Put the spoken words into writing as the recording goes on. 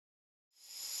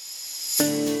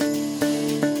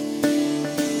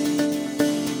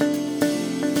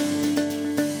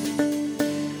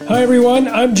Hi, everyone.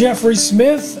 I'm Jeffrey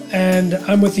Smith, and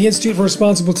I'm with the Institute for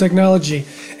Responsible Technology.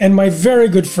 And my very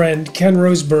good friend, Ken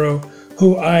Roseborough,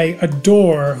 who I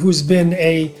adore, who's been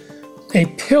a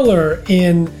pillar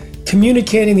in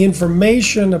communicating the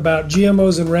information about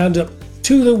GMOs and Roundup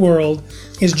to the world,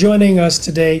 is joining us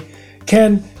today.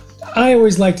 Ken, I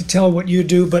always like to tell what you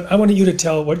do, but I want you to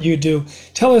tell what you do.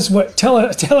 Tell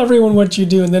everyone what you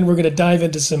do, and then we're going to dive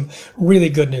into some really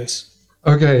good news.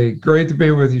 Okay, great to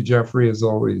be with you, Jeffrey, as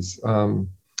always. My name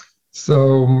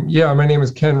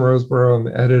is Ken Roseborough. I'm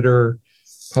the editor,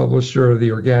 publisher of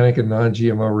the Organic and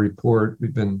Non-GMO Report.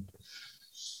 We've been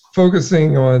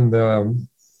focusing on the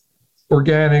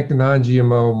organic,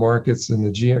 non-GMO markets and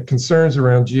the concerns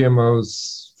around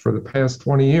GMOs for the past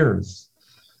 20 years,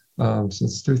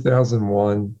 since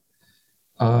 2001.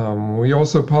 We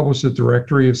also published a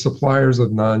directory of suppliers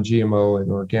of non-GMO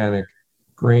and organic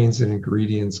grains and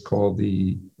ingredients called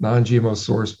the Non-GMO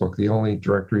Source Book, the only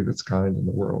directory of its kind in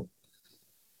the world.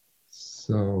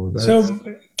 So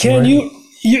Ken,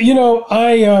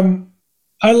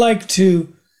 I like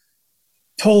to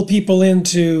pull people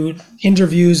into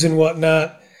interviews and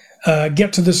whatnot,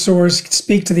 get to the source,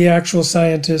 speak to the actual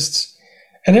scientists.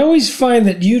 And I always find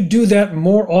that you do that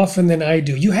more often than I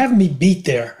do. You have me beat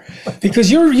there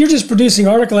because you're just producing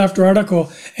article after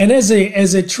article. And as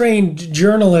a trained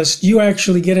journalist, you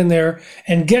actually get in there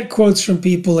and get quotes from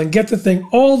people and get the thing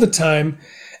all the time.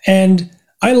 And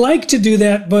I like to do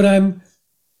that, but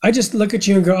I just look at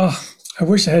you and go, oh, I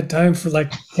wish I had time for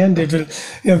like Ken did.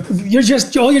 You're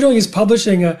just, all you're doing is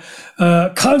publishing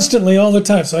constantly all the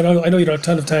time. So I know you don't have a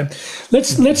ton of time.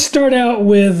 Let's start out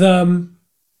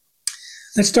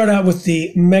with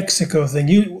the Mexico thing.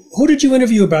 Who did you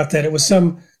interview about that? It was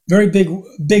some very big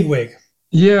wig.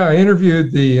 Yeah, I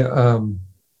interviewed the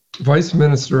Vice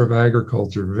Minister of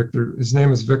Agriculture, his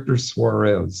name is Victor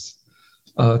Suarez.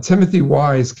 Timothy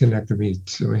Wise connected me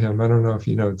to him. I don't know if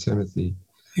you know Timothy.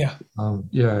 Yeah.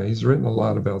 He's written a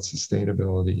lot about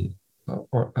sustainability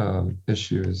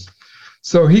issues.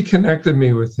 So he connected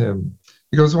me with him.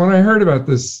 He goes, when I heard about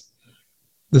this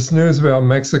news about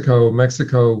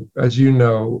Mexico, as you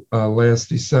know, last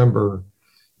December,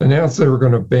 announced they were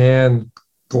going to ban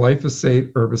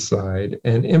glyphosate herbicide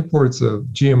and imports of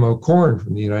GMO corn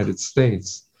from the United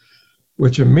States,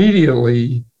 which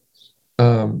immediately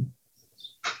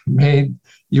made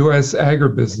U.S.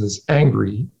 agribusiness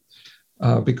angry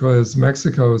because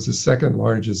Mexico is the second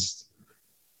largest,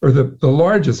 or the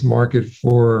largest market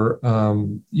for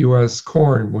U.S.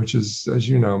 corn, which is, as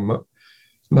you know,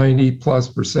 90+%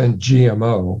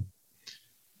 GMO.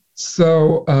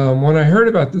 So when I heard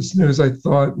about this news, I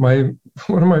thought one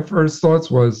of my first thoughts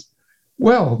was,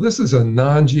 well, this is a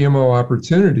non-GMO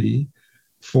opportunity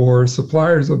for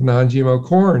suppliers of non-GMO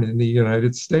corn in the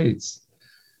United States.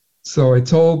 So I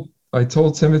told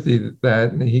Timothy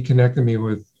that, and he connected me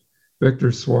with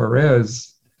Victor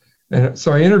Suarez. And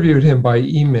so I interviewed him by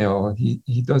email.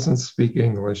 He doesn't speak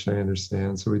English, I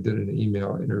understand, so we did an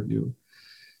email interview.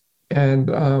 And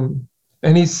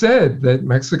he said that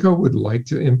Mexico would like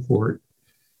to import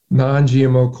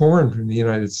non-GMO corn from the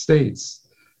United States.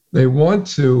 They want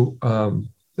to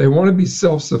be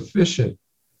self-sufficient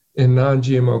in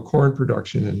non-GMO corn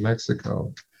production in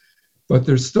Mexico, but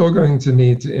they're still going to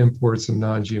need to import some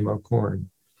non-GMO corn.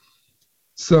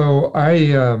 So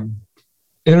I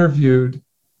interviewed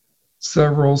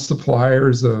several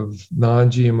suppliers of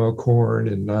non-GMO corn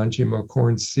and non-GMO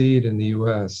corn seed in the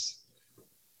U.S.,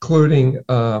 including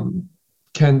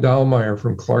Ken Dahlmeyer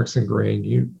from Clarkson Grain.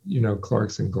 You know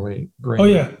Clarkson Grain. Oh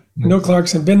yeah, no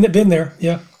Clarkson. Been there.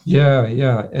 Yeah.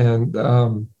 Yeah, and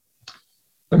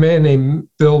a man named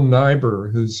Bill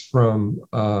Nyber, who's from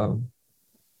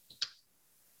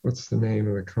what's the name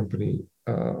of the company?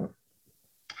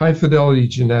 High Fidelity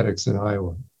Genetics in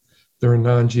Iowa. They're a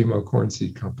non-GMO corn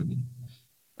seed company,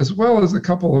 as well as a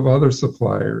couple of other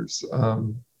suppliers.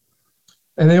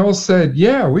 And they all said,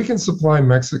 yeah, we can supply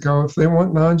Mexico. If they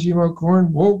want non-GMO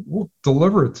corn, we'll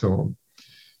deliver it to them.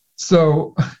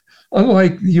 So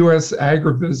unlike the U.S.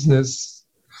 agribusiness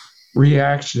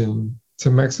reaction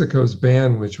to Mexico's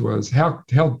ban, which was, how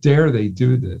dare they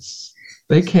do this?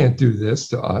 They can't do this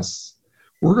to us.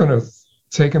 We're going to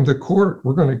take them to court.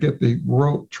 We're going to get the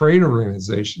World Trade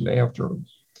Organization after them.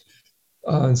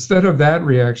 Instead of that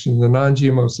reaction, the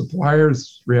non-GMO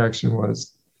suppliers' reaction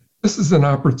was, this is an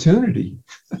opportunity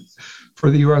for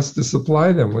the U.S. to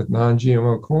supply them with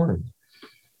non-GMO corn.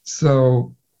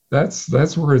 So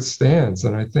that's where it stands.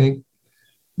 And I think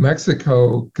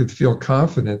Mexico could feel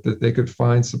confident that they could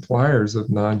find suppliers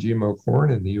of non-GMO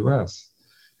corn in the U.S.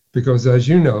 because as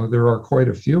you know, there are quite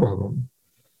a few of them.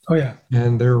 Oh, yeah.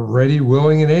 And they're ready,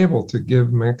 willing, and able to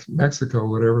give Mexico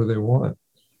whatever they want.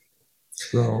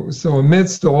 So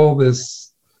amidst all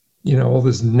this, all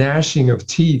this gnashing of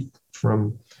teeth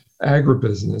from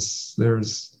agribusiness,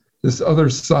 there's this other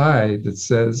side that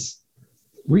says,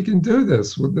 we can do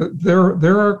this.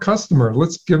 They're our customer.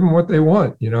 Let's give them what they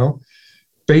want,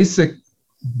 basic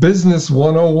business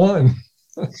 101.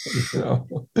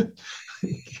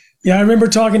 Yeah, I remember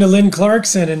talking to Lynn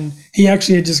Clarkson, and he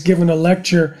actually had just given a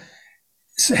lecture.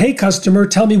 Hey, customer,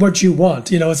 tell me what you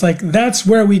want. It's like, that's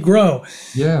where we grow.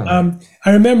 Yeah.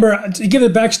 I remember, to give the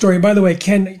backstory, and by the way,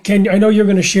 Ken, I know you're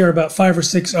going to share about 5 or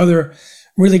 6 other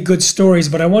really good stories,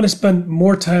 but I want to spend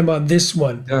more time on this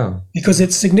one. Yeah. Because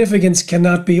its significance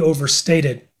cannot be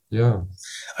overstated. Yeah.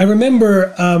 I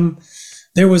remember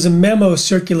there was a memo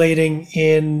circulating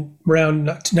in around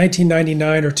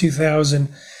 1999 or 2000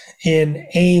 in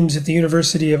Ames at the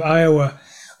University of Iowa,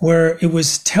 where it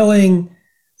was telling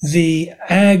the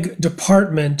ag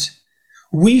department,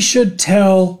 we should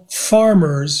tell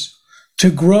farmers to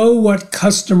grow what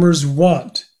customers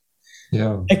want,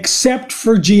 except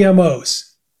for GMOs.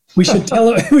 We should tell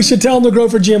them to grow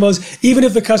for GMOs, even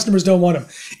if the customers don't want them.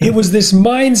 It was this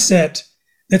mindset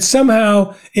that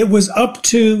somehow it was up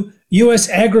to U.S.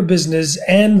 agribusiness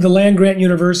and the land-grant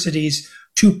universities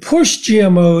to push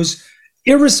GMOs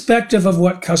irrespective of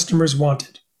what customers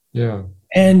wanted. Yeah.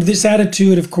 And this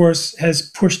attitude, of course,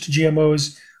 has pushed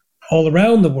GMOs all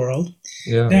around the world.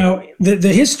 Yeah. Now,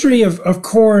 the history of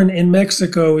corn in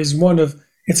Mexico is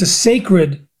it's a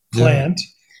sacred plant.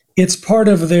 Yeah. It's part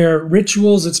of their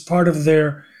rituals. It's part of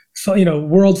their,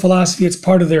 world philosophy. It's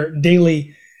part of their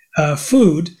daily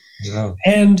food. Yeah.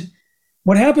 And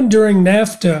what happened during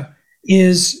NAFTA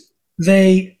is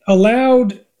they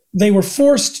were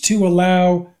forced to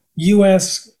allow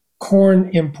U.S. corn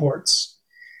imports.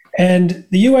 And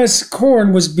the U.S.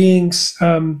 corn was being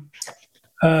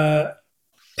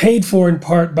paid for in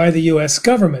part by the U.S.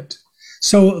 government.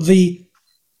 So the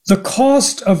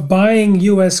cost of buying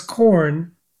U.S.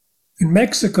 corn in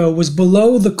Mexico was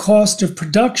below the cost of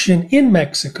production in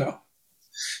Mexico.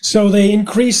 So they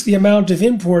increased the amount of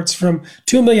imports from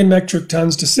 2 million metric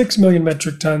tons to 6 million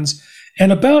metric tons.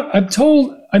 And I'm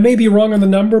told, I may be wrong on the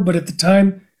number, but at the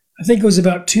time, I think it was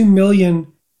about 2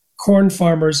 million corn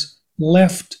farmers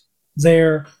left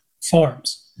their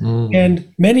farms.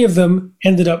 And many of them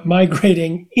ended up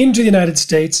migrating into the United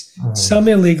States, some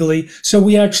illegally. So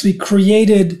we actually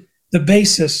created the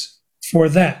basis for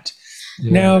that.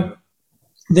 Yeah. Now,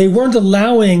 they weren't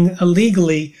allowing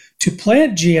illegally to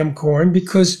plant GM corn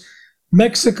because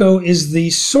Mexico is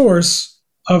the source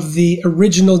of the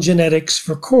original genetics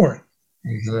for corn.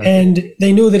 Exactly. And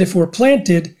they knew that if it were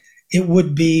planted, it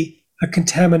would be a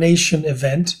contamination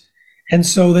event. And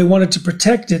so they wanted to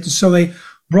protect it. So they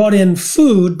brought in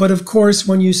food. But of course,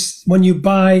 when you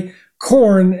buy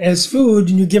corn as food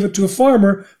and you give it to a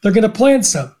farmer, they're going to plant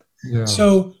some. Yeah.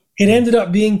 So it ended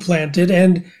up being planted.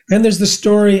 And then there's the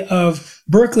story of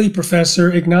Berkeley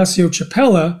professor Ignacio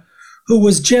Chapela, who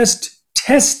was just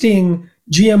testing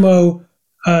GMO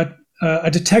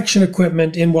detection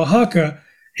equipment in Oaxaca.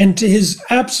 And to his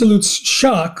absolute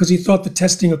shock, because he thought the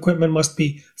testing equipment must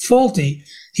be faulty,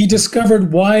 he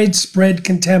discovered widespread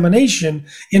contamination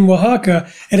in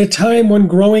Oaxaca at a time when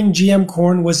growing GM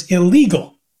corn was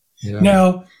illegal. Yeah.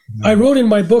 Now, I wrote in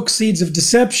my book, Seeds of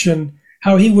Deception,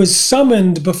 how he was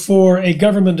summoned before a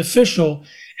government official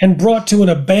and brought to an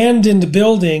abandoned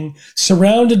building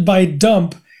surrounded by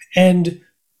dump, and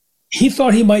he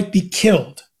thought he might be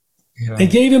killed. Yeah. They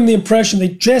gave him the impression, they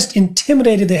just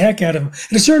intimidated the heck out of him.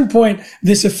 At a certain point,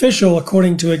 this official,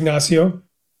 according to Ignacio,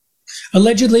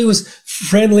 allegedly was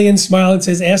friendly and smiling,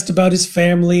 asked about his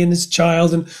family and his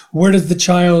child and where does the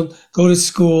child go to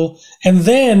school, and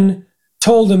then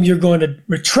told him, you're going to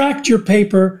retract your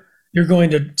paper, you're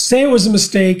going to say it was a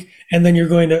mistake, and then you're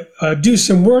going to do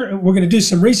some work. We're going to do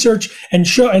some research and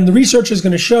the research is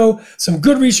going to show, some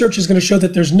good research is going to show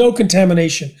that there's no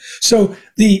contamination. So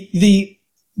the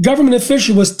government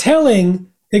official was telling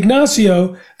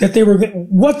Ignacio that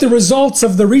what the results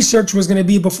of the research was going to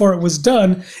be before it was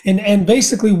done, and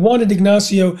basically wanted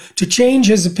Ignacio to change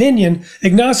his opinion.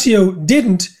 Ignacio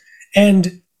didn't,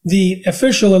 and the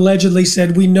official allegedly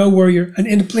said, we know where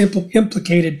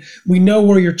implicated, we know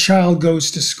where your child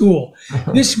goes to school.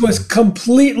 This was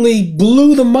completely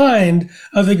blew the mind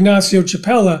of Ignacio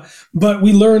Chapela, but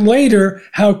we learned later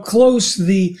how close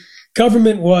the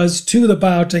government was to the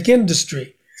biotech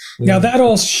industry. Now, that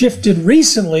all shifted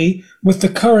recently with the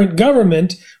current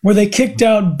government, where they kicked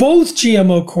out both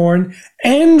GMO corn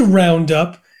and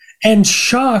Roundup and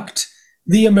shocked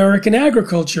the American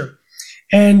agriculture.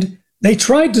 And they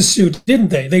tried to sue, didn't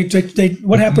they?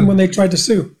 What happened when they tried to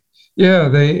sue? Yeah,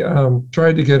 they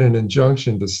tried to get an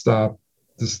injunction to stop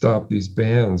these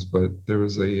bans, but there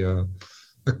was a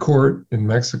court in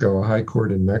Mexico, a high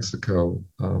court in Mexico,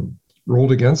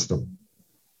 ruled against them.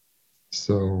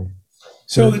 So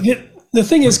the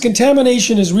thing is,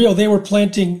 contamination is real. They were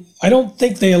planting, I don't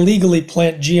think they illegally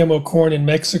plant GMO corn in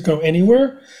Mexico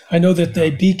anywhere. I know that the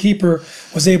beekeeper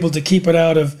was able to keep it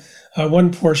out of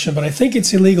one portion, but I think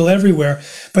it's illegal everywhere.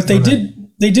 But they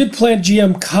did plant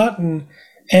GM cotton,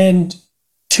 and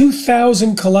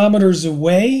 2,000 kilometers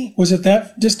away, was it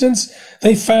that distance?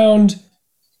 They found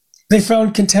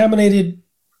contaminated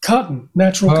cotton,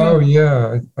 natural cotton.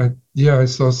 Oh yeah, I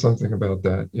saw something about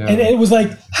that. Yeah, and it was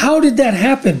like, how did that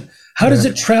happen? How does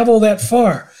it travel that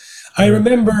far? I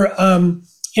remember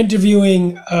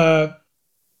interviewing a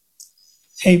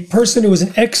person who was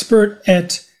an expert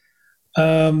at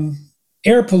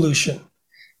air pollution,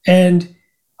 and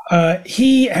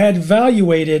he had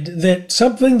evaluated that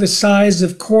something the size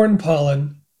of corn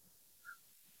pollen.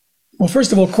 Well,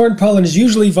 first of all, corn pollen is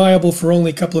usually viable for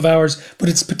only a couple of hours, but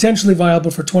it's potentially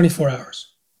viable for 24 hours.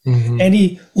 Mm-hmm. And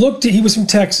he was from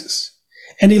Texas,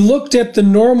 and he looked at the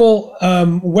normal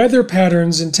weather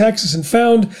patterns in Texas and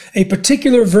found a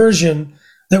particular version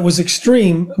that was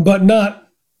extreme, but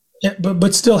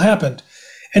still happened.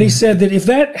 And he said that if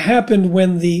that happened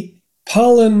when the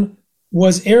pollen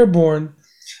was airborne,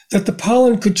 that the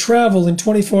pollen could travel in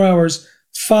 24 hours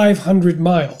 500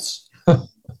 miles.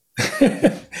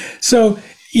 So,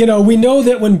 we know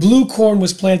that when blue corn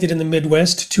was planted in the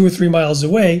Midwest, 2 or 3 miles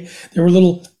away, there were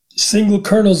little single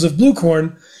kernels of blue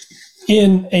corn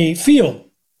in a field.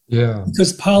 Yeah.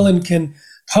 Because pollen can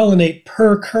pollinate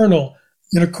per kernel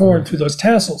in a corn through those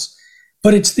tassels.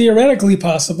 But it's theoretically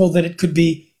possible that it could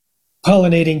be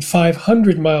pollinating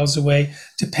 500 miles away,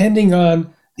 depending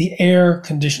on the air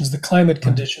conditions, the climate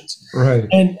conditions. Right.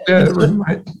 And it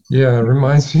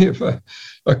reminds me of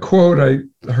a quote I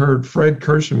heard Fred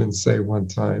Kirschman say one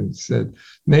time. He said,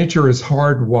 "Nature is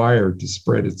hardwired to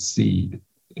spread its seed."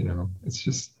 It's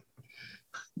just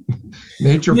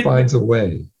nature finds a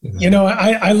way.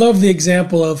 I love the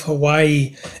example of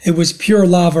Hawaii. It was pure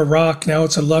lava rock. Now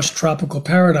it's a lush tropical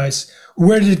paradise.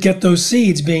 Where did it get those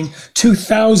seeds, being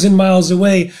 2,000 miles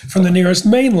away from the nearest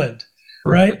mainland?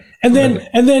 Right. And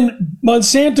then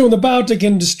Monsanto and the biotech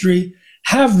industry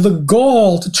have the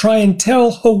gall to try and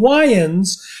tell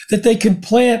Hawaiians that they can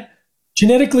plant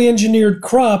genetically engineered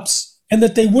crops and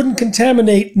that they wouldn't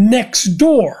contaminate next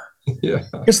door. Yeah.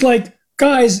 It's like,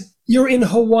 guys, you're in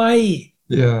Hawaii.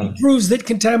 Yeah. It proves that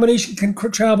contamination can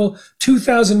travel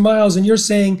 2,000 miles, and you're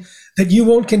saying that you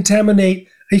won't contaminate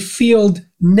a field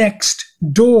next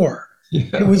door. Yeah.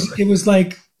 It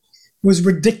was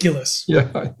ridiculous. Yeah,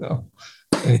 I know.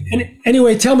 And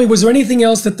anyway, tell me, was there anything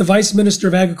else that the Vice Minister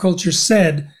of Agriculture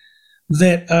said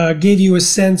that gave you a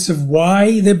sense of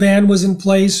why the ban was in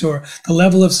place, or the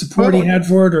level of support he had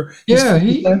for it? Or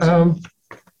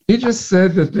he just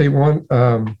said that they want,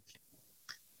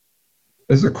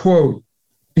 as a quote,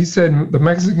 he said, "The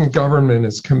Mexican government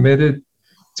is committed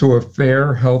to a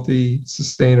fair, healthy,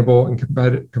 sustainable, and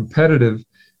competitive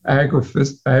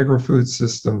agri-food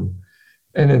system,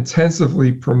 and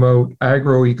intensively promote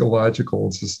agroecological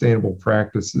and sustainable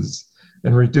practices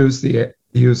and reduce the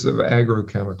use of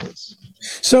agrochemicals."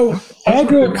 So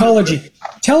agroecology,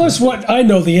 tell us what, I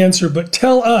know the answer, but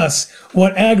tell us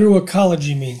what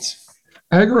agroecology means.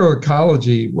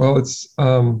 Agroecology, well, it's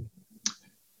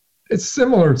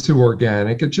similar to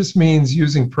organic. It just means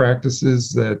using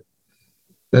practices that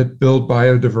build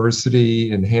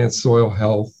biodiversity, enhance soil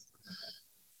health,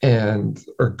 and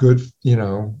are good,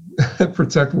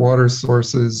 protect water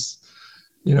sources,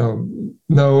 no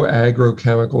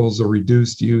agrochemicals or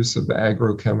reduced use of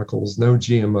agrochemicals, no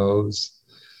GMOs.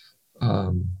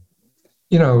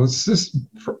 It's just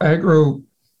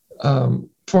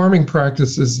farming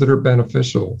practices that are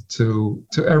beneficial to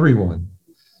everyone,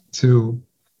 to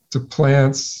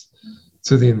plants,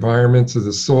 to the environment, to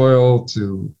the soil,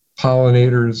 to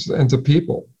pollinators, and to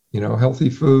people. Healthy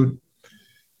food,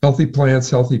 healthy plants,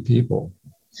 healthy people,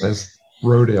 as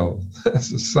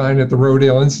a sign that the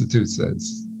Rodale Institute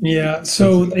says. Yeah,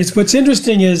 so what's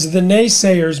interesting is the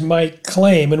naysayers might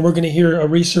claim, and we're going to hear a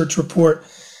research report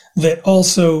that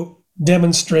also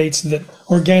demonstrates that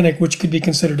organic, which could be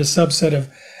considered a subset of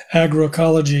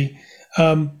agroecology,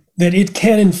 that it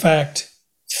can in fact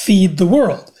feed the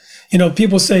world.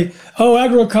 People say, oh,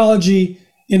 agroecology,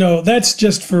 that's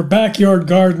just for backyard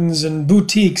gardens and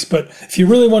boutiques. But if you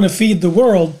really want to feed the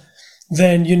world,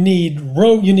 then you need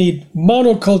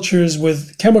monocultures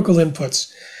with chemical inputs.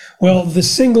 Well, the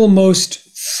single most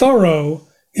thorough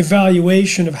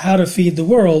evaluation of how to feed the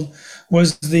world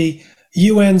was the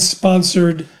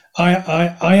UN-sponsored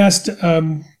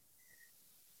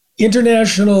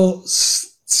International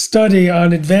Study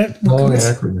on Advanced. Long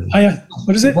acronym.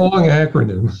 What is it? Long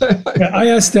acronym.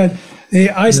 ISTAD, the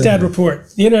ISTAD report,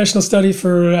 the International Study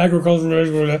for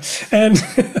Agriculture. And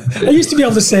I used to be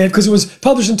able to say it because it was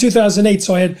published in 2008,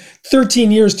 so I had 13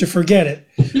 years to forget it.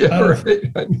 Yeah, right.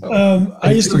 I know.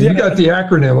 I used to. You got the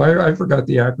acronym. I forgot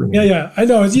the acronym. Yeah. I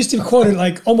know. It used to be quoted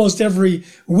like almost every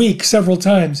week, several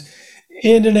times.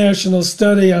 International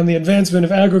Study on the Advancement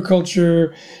of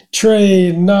Agriculture,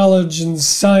 Trade, Knowledge, and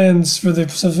Science for the.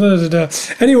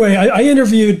 Anyway, I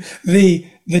interviewed the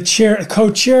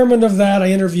co-chairman of that.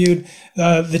 I interviewed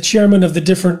the chairman of the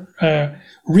different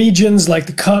regions, like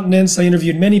the continents. I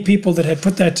interviewed many people that had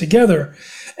put that together,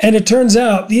 and it turns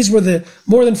out these were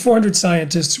more than 400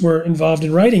 scientists were involved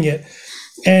in writing it,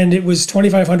 and it was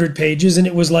 2,500 pages, and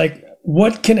it was like,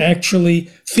 what can actually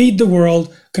feed the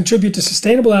world, contribute to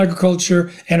sustainable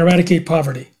agriculture, and eradicate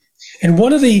poverty? And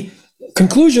one of the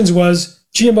conclusions was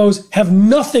GMOs have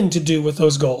nothing to do with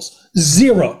those goals.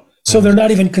 Zero. So they're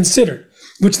not even considered,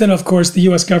 which then, of course, the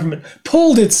US government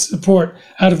pulled its support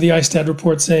out of the ISTAD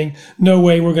report, saying, no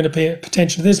way we're going to pay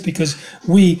attention to this because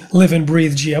we live and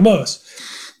breathe GMOs.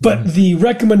 But the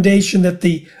recommendation that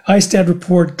the ISTAD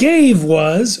report gave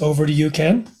was, over to you,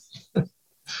 Ken.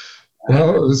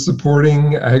 Well, it was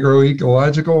supporting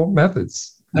agroecological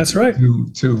methods. That's right.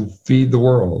 To feed the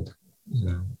world.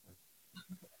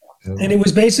 And it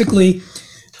was basically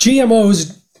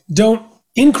GMOs don't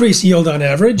increase yield on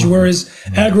average, whereas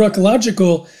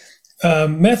agroecological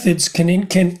methods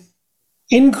can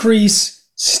increase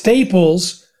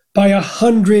staples by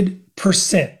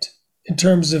 100% in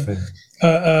terms of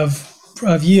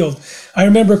yield. I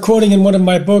remember quoting in one of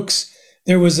my books,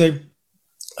 there was a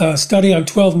study on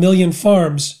 12 million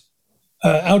farms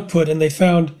output, and they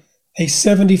found a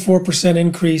 74%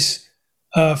 increase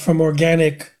from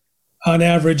organic on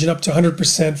average and up to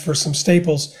 100% for some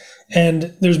staples.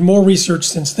 And there's more research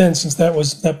since then, since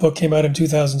that book came out in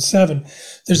 2007.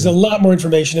 There's a lot more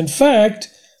information. In fact,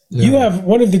 you have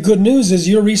one of the good news is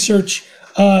your research,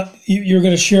 you're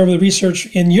going to share the research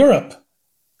in Europe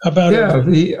about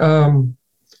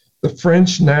the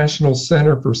French National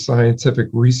Center for Scientific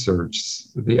Research,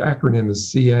 the acronym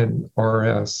is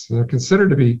CNRS, and they're considered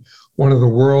to be one of the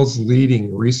world's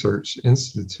leading research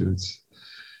institutes.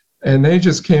 And they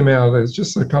just came out, it was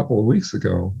just a couple of weeks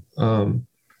ago,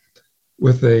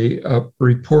 with a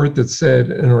report that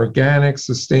said an organic,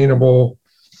 sustainable,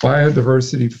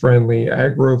 biodiversity-friendly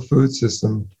agro-food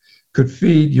system could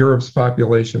feed Europe's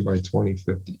population by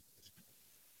 2050.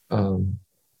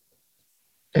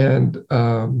 And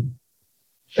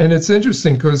it's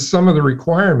interesting because some of the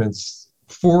requirements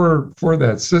for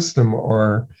that system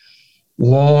are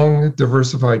long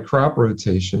diversified crop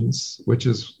rotations, which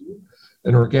is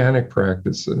an organic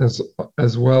practice, and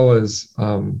as well as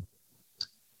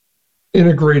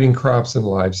integrating crops and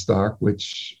livestock,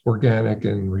 which organic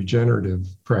and regenerative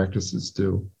practices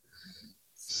do.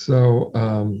 So,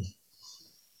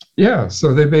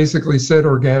 so they basically said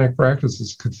organic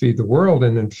practices could feed the world.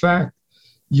 And in fact,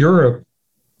 Europe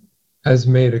has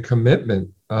made a commitment,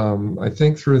 I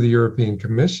think through the European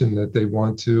Commission, that they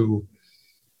want to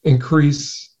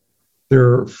increase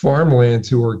their farmland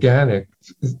to organic.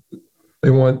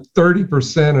 They want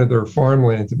 30% of their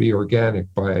farmland to be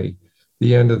organic by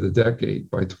the end of the decade,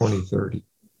 by 2030,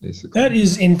 basically. That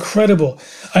is incredible.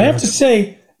 I have to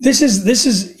say, this is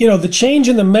the change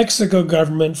in the Mexico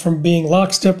government from being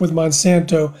lockstep with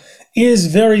Monsanto is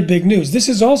very big news. This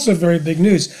is also very big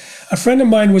news. A friend of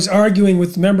mine was arguing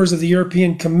with members of the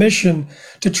European Commission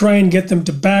to try and get them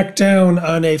to back down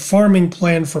on a farming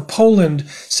plan for Poland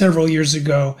several years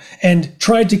ago, and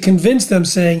tried to convince them,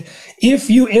 saying, if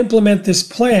you implement this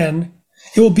plan,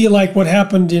 it will be like what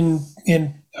happened in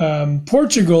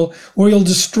Portugal, where you'll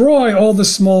destroy all the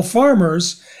small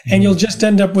farmers and you'll just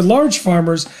end up with large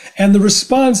farmers. And the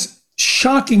response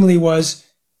shockingly was,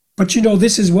 but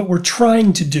this is what we're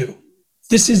trying to do.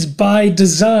 This is by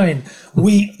design.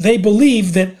 They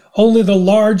believe that only the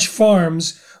large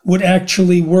farms would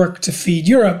actually work to feed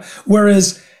Europe,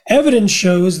 whereas evidence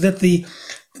shows that the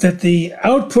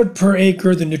output per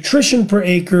acre, the nutrition per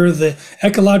acre, the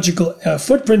ecological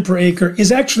footprint per acre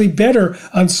is actually better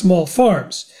on small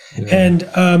farms. Yeah. And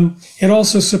it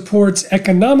also supports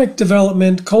economic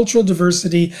development, cultural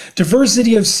diversity,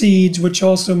 diversity of seeds, which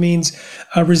also means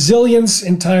resilience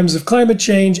in times of climate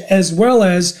change, as well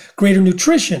as greater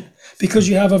nutrition, because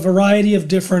you have a variety of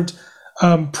different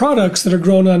products that are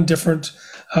grown on different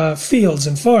fields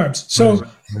and farms. So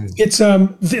it's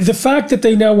the fact that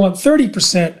they now want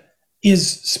 30%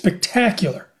 is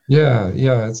spectacular. Yeah,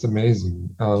 it's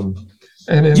amazing.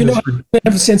 And in Do you know this, how they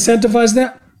have to incentivize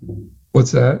that?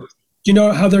 what's that? Do you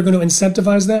know how they're going to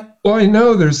incentivize that? Well, I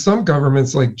know there's some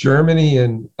governments like Germany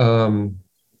and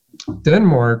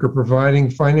Denmark are providing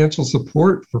financial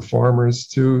support for farmers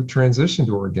to transition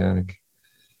to organic.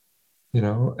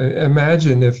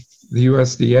 Imagine if the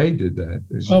USDA did that.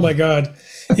 Oh my God.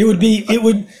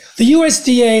 The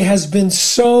USDA has been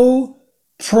so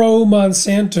pro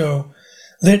Monsanto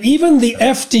that even the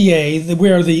FDA,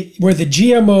 where the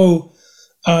GMO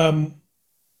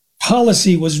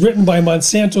policy was written by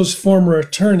Monsanto's former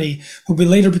attorney, who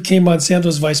later became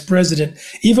Monsanto's vice president,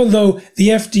 even though the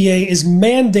FDA is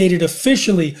mandated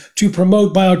officially to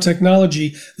promote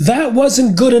biotechnology, that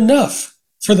wasn't good enough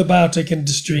for the biotech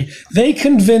industry. They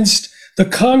convinced the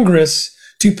Congress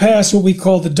to pass what we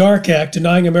call the DARK Act,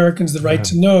 denying Americans the right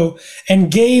to know,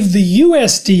 and gave the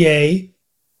USDA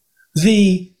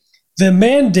the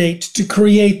mandate to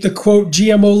create the, quote,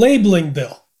 GMO labeling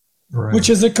bill. Right. Which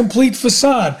is a complete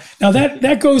facade. Now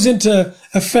that goes into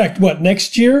effect, what,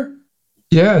 next year?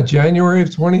 Yeah, January of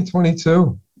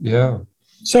 2022. Yeah.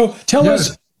 So tell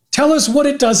us what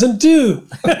it doesn't do.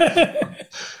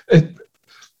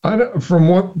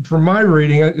 From my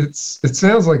reading, it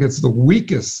sounds like it's the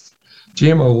weakest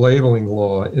GMO labeling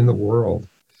law in the world.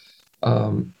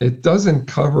 It doesn't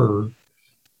cover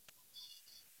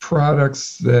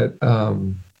products that.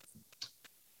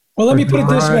 Well, let me put it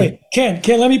this way, Ken,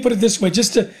 let me put it this way.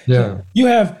 You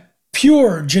have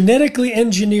pure genetically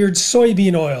engineered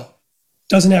soybean oil,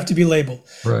 doesn't have to be labeled.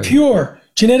 Right. Pure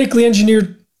genetically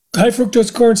engineered high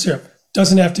fructose corn syrup,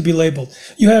 doesn't have to be labeled.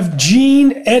 You have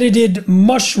gene edited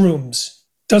mushrooms,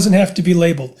 doesn't have to be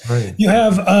labeled. Right. You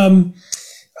have sugar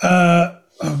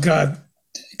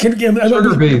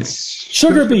beets.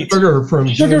 Sugar beets. Sugar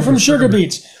from sugar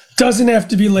beets, doesn't have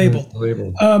to be labeled.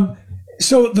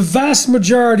 So the vast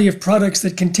majority of products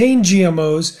that contain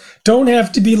GMOs don't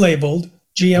have to be labeled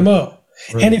GMO.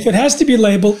 Right. And if it has to be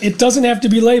labeled, it doesn't have to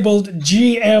be labeled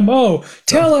GMO.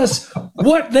 Tell us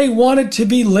what they want it to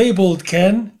be labeled,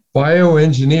 Ken.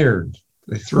 Bioengineered.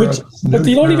 But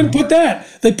they don't even put that.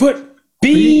 They put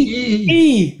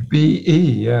BE.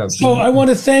 Yeah. So I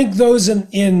want to thank those in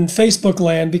Facebook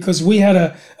land, because we had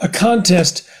a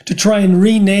contest to try and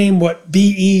rename what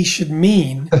BE should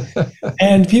mean.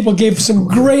 And people gave some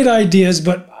great ideas,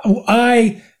 but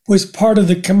I was part of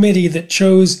the committee that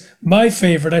chose my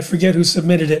favorite. I forget who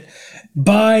submitted it.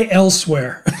 Buy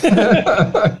elsewhere.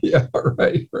 Yeah,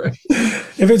 right.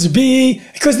 If it's BE,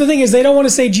 because the thing is, they don't want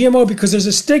to say GMO because there's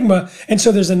a stigma, and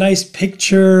so there's a nice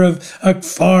picture of a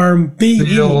farm, BE.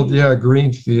 Field, yeah,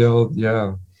 green field,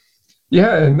 yeah.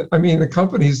 Yeah, and I mean, the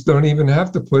companies don't even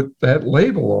have to put that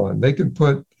label on. They can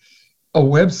put a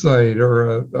website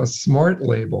or a smart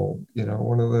label,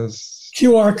 one of those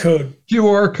QR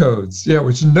codes, yeah,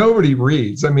 which nobody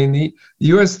reads. I mean, the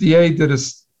USDA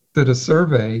did a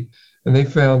survey, and they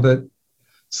found that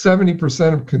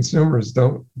 70% of consumers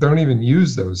don't even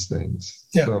use those things.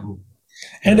 Yeah. So,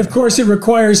 and of course, it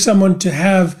requires someone to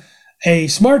have a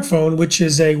smartphone, which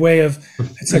is a way of,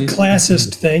 it's a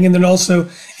classist thing. And then also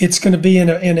it's going to be in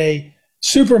a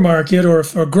supermarket or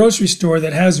a grocery store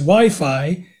that has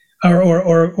Wi-Fi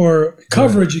or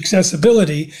coverage,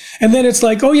 accessibility. And then it's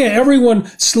like, oh yeah, everyone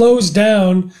slows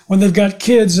down when they've got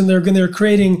kids and they're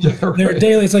creating their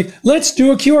daily. It's like, let's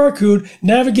do a QR code,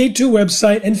 navigate to a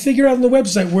website, and figure out on the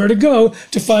website where to go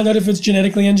to find out if it's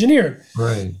genetically engineered.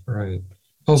 Right.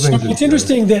 So it's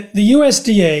interesting that the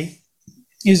USDA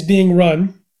is being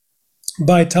run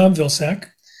by Tom Vilsack,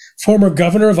 former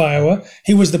governor of Iowa.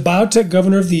 He was the biotech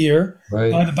governor of the year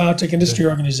by the Biotech Industry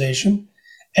Organization.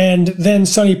 And then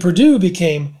Sonny Perdue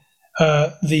became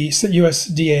the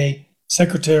USDA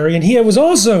secretary, and he was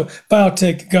also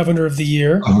biotech governor of the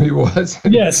year. Oh, he was?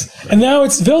 Yes. And now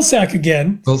it's Vilsack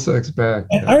again. Vilsack's back.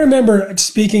 And I remember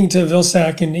speaking to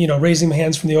Vilsack and, raising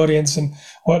hands from the audience and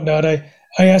whatnot. I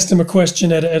asked him a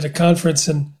question at a conference,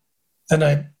 and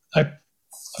I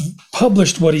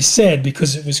published what he said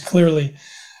because it was clearly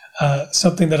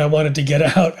something that I wanted to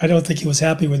get out. I don't think he was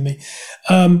happy with me.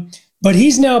 But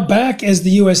he's now back as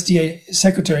the USDA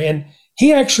secretary, and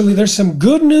there's some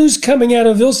good news coming out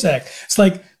of Vilsack. It's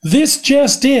like, this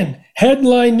just in,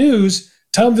 headline news,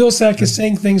 Tom Vilsack is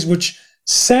saying things which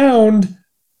sound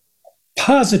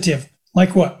positive.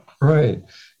 Like what? Right.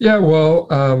 Yeah, well,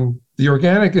 the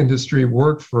organic industry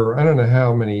worked for I don't know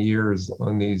how many years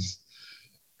on these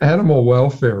animal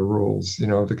welfare rules,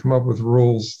 to come up with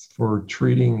rules for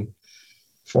treating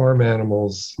farm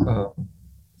animals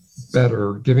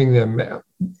better, giving them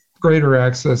greater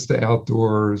access to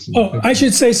outdoors. I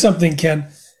should say something, Ken.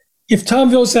 If Tom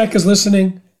Vilsack is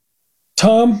listening,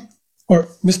 Tom, or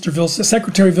Mr. Vilsack,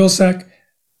 Secretary Vilsack,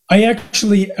 I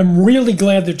actually am really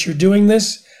glad that you're doing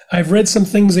this. I've read some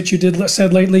things that you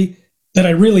said lately that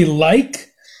I really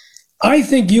like. I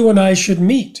think you and I should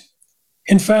meet.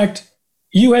 In fact,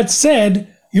 you had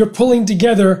said you're pulling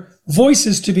together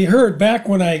voices to be heard back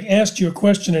when I asked you a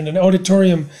question in an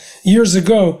auditorium years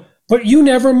ago, but you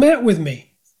never met with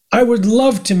me. I would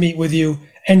love to meet with you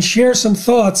and share some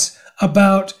thoughts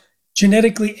about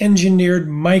genetically engineered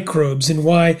microbes and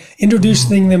why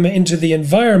introducing them into the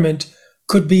environment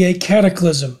could be a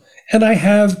cataclysm. And I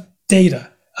have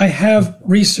data, I have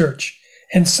research,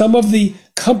 and some of the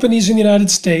companies in the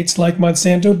United States, like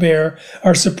Monsanto Bayer,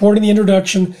 are supporting the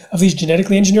introduction of these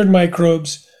genetically engineered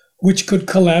microbes, which could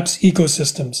collapse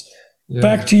ecosystems. Yeah.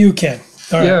 Back to you, Ken.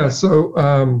 All right. Yeah, so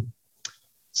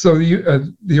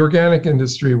the organic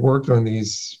industry worked on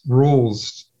these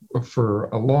rules for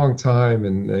a long time,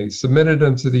 and they submitted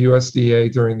them to the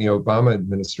USDA during the Obama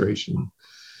administration.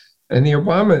 And the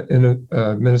Obama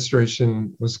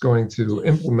administration was going to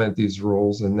implement these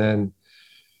rules, and then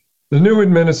the new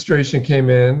administration came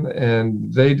in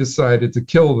and they decided to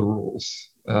kill the rules.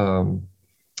 So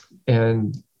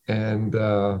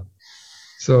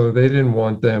they didn't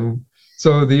want them.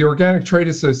 So the Organic Trade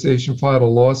Association filed a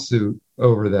lawsuit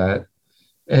over that.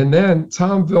 And then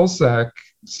Tom Vilsack,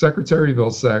 Secretary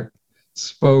Vilsack,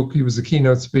 spoke. He was a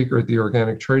keynote speaker at the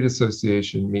Organic Trade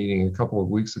Association meeting a couple of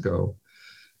weeks ago.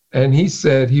 And he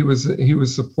said he was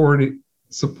supporting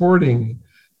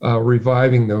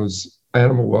reviving those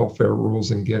animal welfare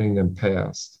rules and getting them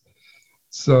passed.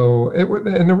 So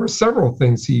and there were several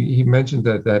things he mentioned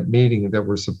at that meeting that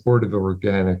were supportive of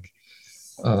organic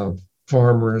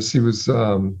farmers.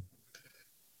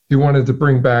 He wanted to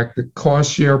bring back the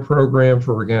cost share program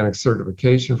for organic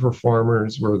certification for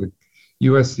farmers, where the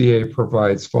USDA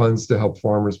provides funds to help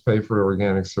farmers pay for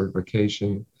organic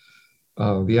certification.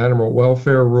 The animal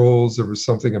welfare rules, there was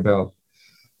something about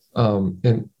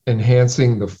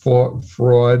enhancing the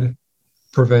fraud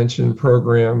prevention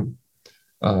program,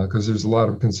 because there's a lot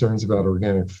of concerns about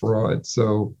organic fraud.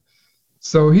 So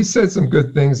he said some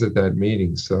good things at that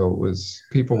meeting. So it was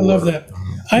people. I love that.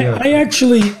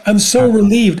 I'm so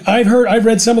relieved. I've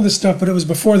read some of the stuff, but it was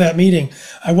before that meeting.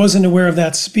 I wasn't aware of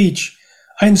that speech.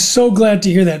 I'm so glad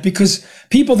to hear that, because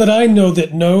people that I know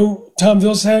that know Tom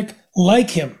Vilsack like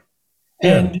him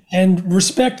and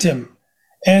respect him.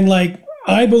 And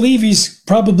I believe he's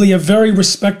probably a very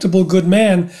respectable, good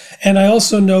man. And I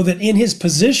also know that in his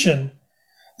position,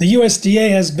 the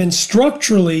USDA has been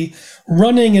structurally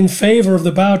running in favor of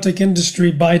the biotech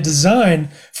industry by design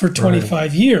for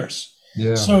 25 years.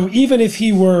 Yeah. So even if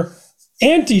he were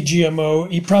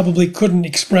anti-GMO, he probably couldn't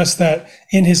express that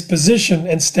in his position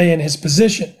and stay in his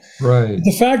position. Right.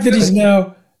 The fact that he's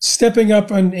now stepping up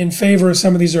in favor of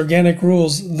some of these organic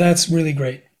rules, that's really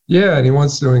great. Yeah, and he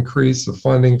wants to increase the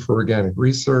funding for organic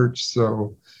research.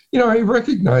 So, he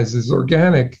recognizes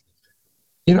organic,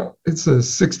 it's a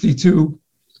 62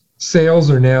 sales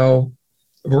are now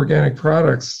of organic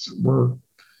products were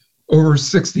over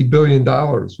 $60 billion,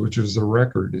 which was a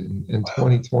record in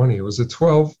 2020. It was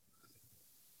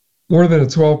more than a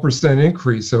 12%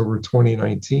 increase over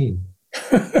 2019.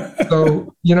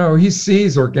 So, he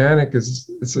sees organic as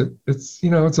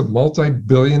it's a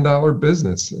multi-billion-dollar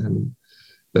business, and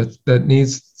that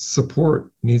needs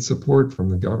support from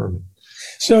the government.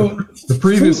 So the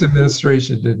previous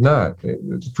administration did not.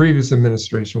 The previous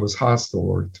administration was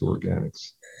hostile to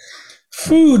organics.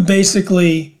 Food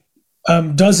basically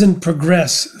doesn't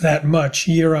progress that much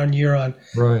year on year on.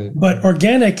 Right. But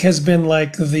organic has been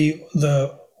like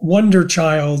the wonder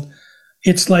child.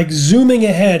 It's like zooming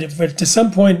ahead.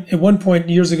 At one point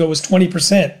years ago, it was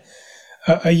 20%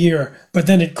 a year, but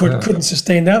then it couldn't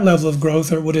sustain that level of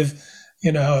growth, or it would have,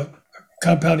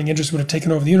 compounding interest would have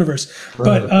taken over the universe.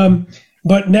 Right.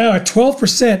 But now at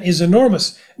 12% is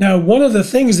enormous. Now, one of the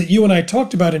things that you and I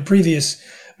talked about in previous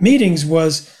meetings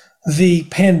was the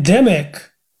pandemic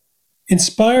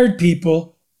inspired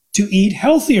people to eat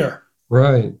healthier.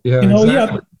 Right. Yeah.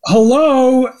 Exactly.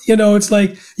 Hello. It's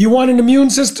like, you want an immune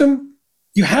system?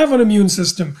 You have an immune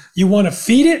system. You want to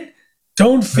feed it?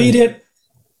 Don't feed it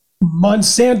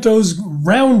Monsanto's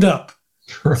Roundup.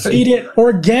 Right. Feed it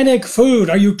organic food.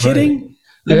 Are you kidding?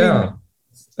 Right. Yeah.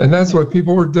 And that's what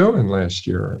people were doing last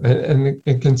year, and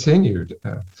it continued.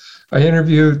 I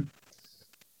interviewed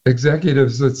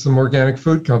executives at some organic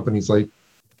food companies like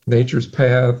Nature's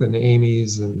Path and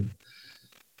Amy's and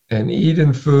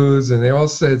Eden Foods, and they all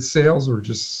said sales were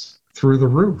just through the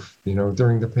roof,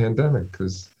 during the pandemic,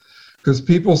 because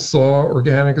people saw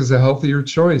organic as a healthier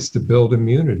choice to build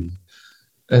immunity,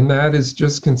 and that is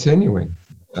just continuing.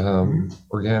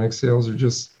 Organic sales are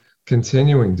just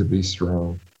continuing to be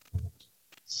strong.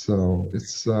 So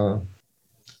it's a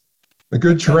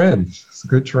good trend. It's a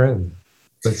good trend.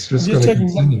 That's just going to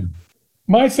continue.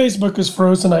 My Facebook is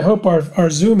frozen. I hope our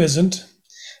Zoom isn't.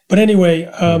 But anyway,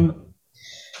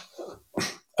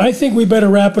 I think we better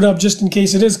wrap it up just in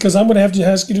case it is, because I'm going to have to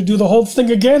ask you to do the whole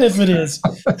thing again if it is.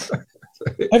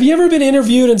 Have you ever been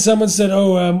interviewed and someone said,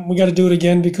 we got to do it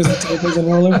again because the tape isn't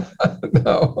rolling?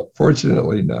 No,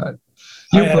 fortunately not.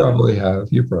 You probably have.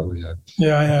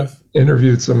 Yeah, I have.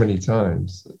 Interviewed so many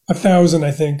times. 1,000,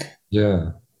 I think.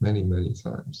 Yeah, many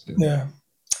times. Yeah.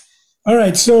 All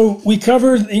right, so we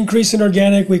covered increase in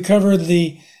organic. We covered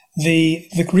the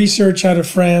research out of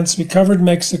France. We covered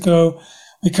Mexico.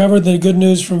 We covered the good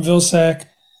news from Vilsack.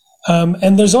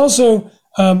 And there's also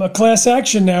a class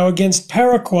action now against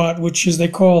paraquat, which is, they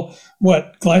call,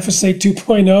 glyphosate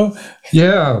 2.0?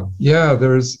 Yeah.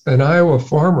 There's an Iowa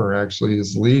farmer actually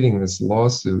is leading this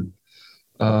lawsuit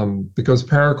because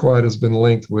paraquat has been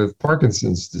linked with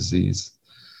Parkinson's disease.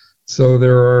 So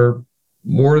there are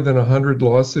more than 100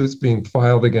 lawsuits being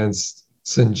filed against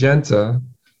Syngenta,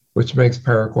 which makes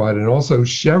paraquat, and also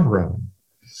Chevron.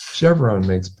 Chevron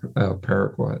makes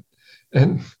paraquat,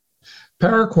 and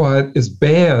paraquat is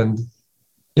banned.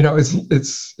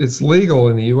 It's legal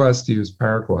in the U.S. to use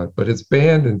paraquat, but it's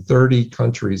banned in 30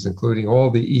 countries, including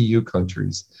all the EU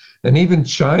countries, and even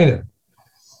China.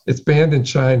 It's banned in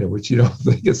China, which you don't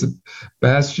think is a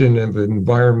bastion of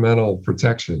environmental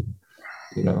protection.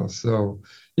 So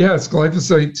yeah, it's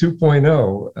glyphosate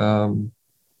 2.0.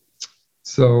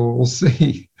 So we'll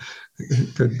see.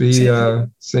 It could be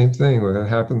same thing. What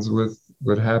happened with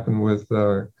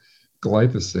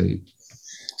glyphosate.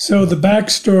 So the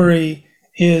backstory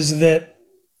is that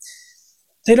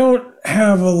they don't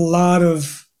have a lot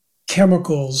of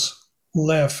chemicals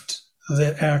left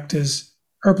that act as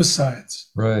herbicides.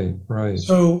 Right.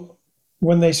 So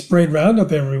when they sprayed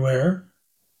Roundup everywhere,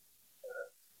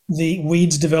 the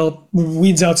weeds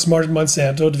outsmarted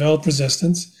Monsanto, developed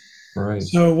resistance. Right.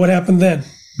 So what happened then?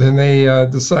 Then they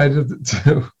decided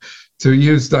to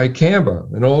use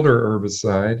dicamba, an older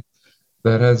herbicide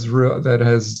that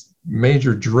has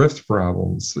major drift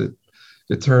problems.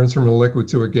 It turns from a liquid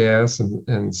to a gas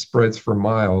and spreads for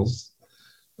miles,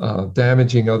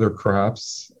 damaging other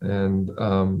crops and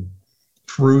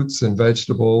fruits and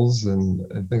vegetables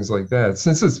and things like that.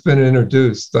 Since it's been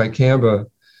introduced, dicamba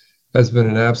has been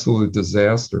an absolute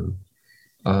disaster.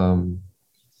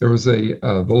 There was the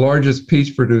largest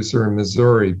peach producer in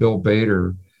Missouri, Bill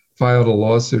Bader, filed a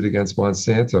lawsuit against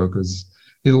Monsanto because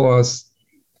he lost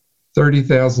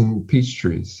 30,000 peach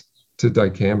trees to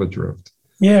dicamba drift.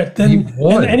 Yeah, he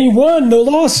won the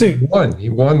lawsuit. He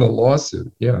won the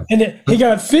lawsuit, yeah. And he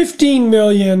got $15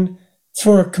 million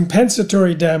for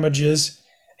compensatory damages.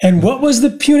 And what was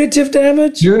the punitive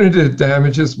damage? Punitive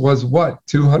damages was what,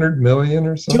 200 million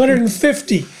or something?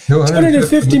 250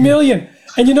 million.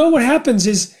 And you know what happens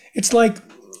is, it's like,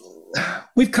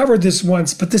 we've covered this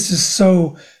once, but this is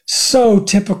so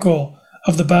typical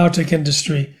of the biotech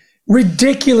industry.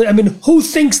 Ridiculous. I mean, who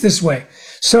thinks this way?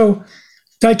 So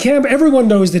dicamba, everyone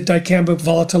knows that dicamba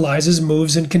volatilizes,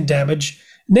 moves, and can damage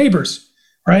neighbors,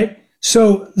 right?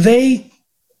 So they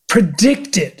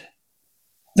predicted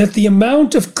that the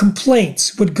amount of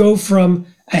complaints would go from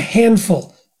a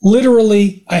handful,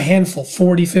 literally a handful,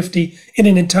 40, 50 in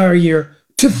an entire year,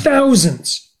 to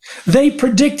thousands. They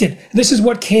predicted, this is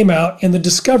what came out in the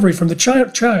discovery from the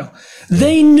trial.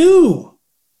 They knew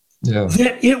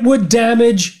that it would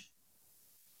damage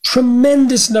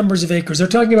tremendous numbers of acres. They're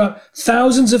talking about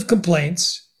thousands of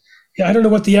complaints. I don't know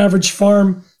what the average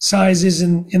farm size is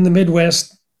in the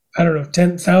Midwest. I don't know,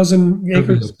 10,000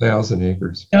 acres? 1,000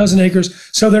 acres. 1,000 acres.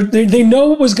 So they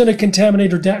know it was going to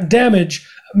contaminate or damage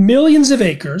millions of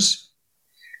acres.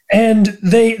 And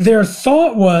their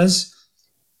thought was,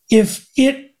 if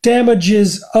it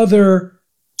damages other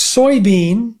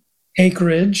soybean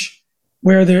acreage,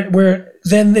 where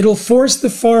then it'll force the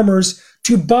farmers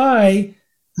to buy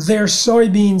their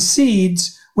soybean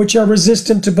seeds, which are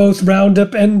resistant to both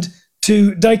Roundup and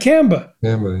to dicamba.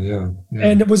 Yeah.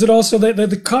 And was it also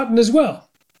the cotton as well?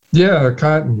 Yeah,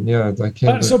 cotton. Yeah,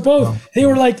 dicamba. So both. They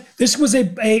were like, this was a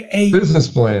business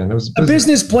plan. It was a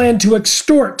business plan to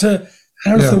extort. I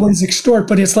don't know if the word is extort,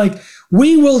 but it's like,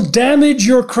 we will damage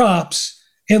your crops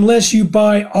unless you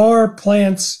buy our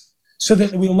plants so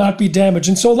that we will not be damaged.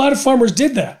 And so a lot of farmers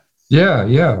did that. Yeah.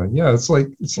 It's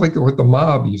like what the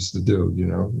mob used to do,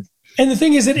 And the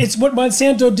thing is that it's what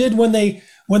Monsanto did when they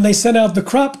sent out the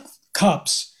crop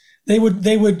cops. They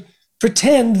would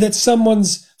pretend that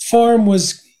someone's farm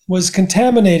was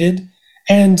contaminated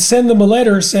and send them a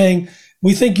letter saying,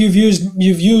 we think you've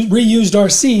reused our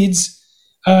seeds.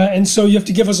 and so you have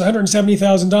to give us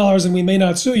 $170,000 and we may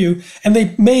not sue you. And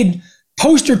they made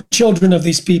poster children of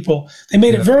these people. They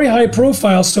made it very high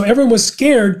profile, so everyone was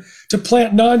scared to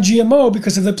plant non-GMO,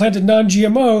 because if they planted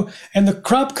non-GMO and the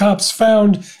crop cops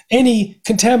found any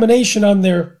contamination on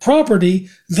their property,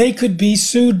 they could be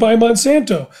sued by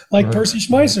Monsanto, like Percy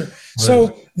Schmeiser. Right.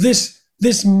 So this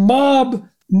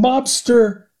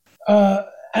mobster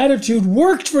attitude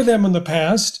worked for them in the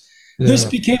past. Yeah. This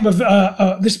became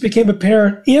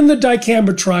apparent in the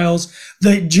dicamba trials.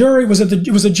 The jury it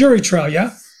was a jury trial,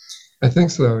 yeah? I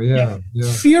think so, yeah.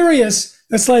 Furious.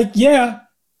 It's like,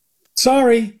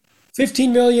 sorry,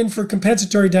 15 million for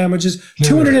compensatory damages,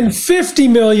 250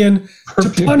 million to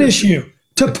punish you,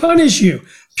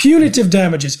 punitive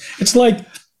damages. It's like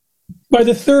by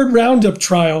the third Roundup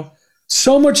trial,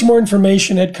 so much more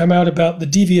information had come out about the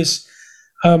devious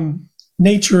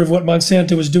nature of what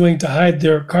Monsanto was doing to hide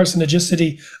their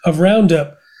carcinogenicity of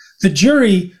Roundup. The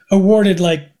jury awarded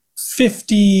like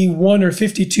 51 or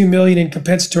 52 million in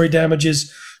compensatory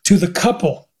damages to the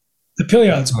couple, the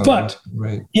Pillions. But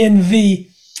in the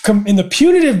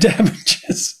punitive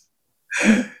damages,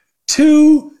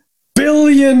 $2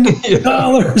 billion.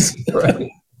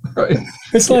 Right.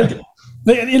 It's like,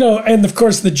 and of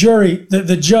course the jury,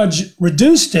 the judge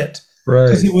reduced it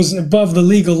because it was above the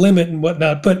legal limit and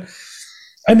whatnot. But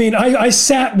I mean, I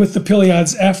sat with the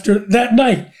Pillions after that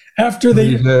night, after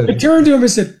they turned to him and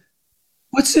said,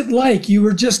 "What's it like? You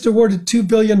were just awarded $2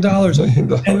 billion.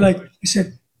 And like I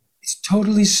said, it's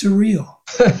totally surreal.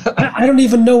 I don't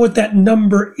even know what that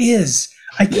number is.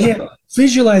 I can't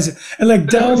visualize it. And like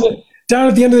down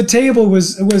at the end of the table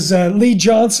was Lee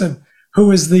Johnson, who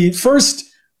was the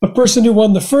person who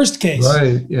won the first case.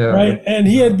 Right. Yeah. Right. And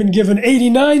he had been given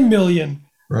 89 million.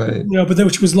 Right. But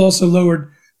which was also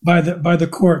lowered by the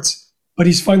courts. But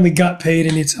he's finally got paid,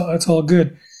 and it's all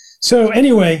good. So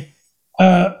anyway,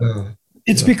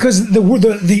 it's because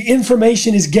the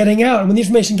information is getting out. And when the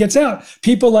information gets out,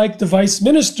 people like the vice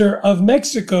minister of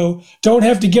Mexico don't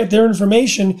have to get their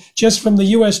information just from the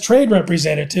U.S. trade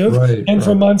representative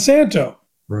from Monsanto.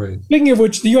 Right. Speaking of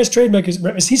which, the U.S. trade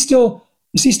representative, is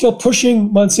he still pushing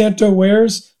Monsanto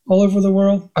wares all over the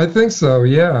world? I think so.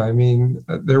 Yeah. I mean,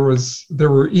 there were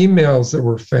emails that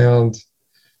were found,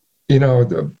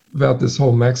 about this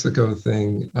whole Mexico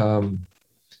thing.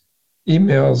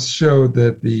 Emails showed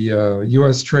that the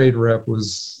U.S. trade rep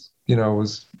was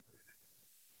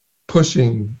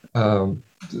pushing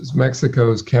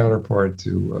Mexico's counterpart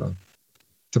to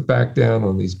back down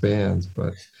on these bans.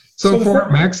 But so far,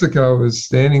 Mexico is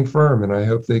standing firm, and I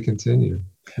hope they continue.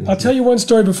 I'll tell you one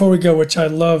story before we go, which I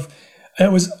love.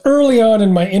 It was early on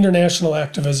in my international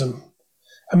activism.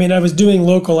 I mean, I was doing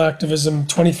local activism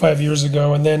 25 years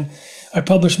ago, and then I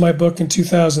published my book in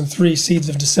 2003, Seeds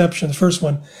of Deception, the first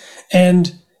one.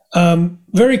 And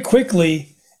very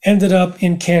quickly ended up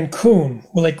in Cancun.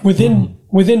 Like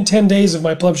within 10 days of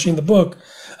my publishing the book,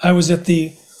 I was at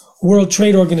the World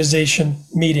Trade Organization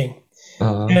meeting,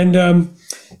 and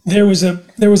there was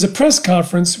a press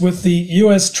conference with the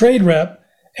U.S. trade rep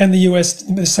and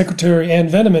the Secretary Ann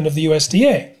Veneman of the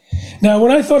USDA. Now,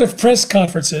 when I thought of press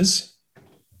conferences,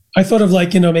 I thought of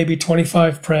maybe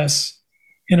 25 press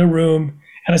in a room,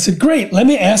 and I said, "Great, let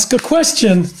me ask a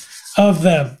question of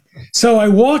them." So I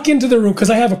walk into the room because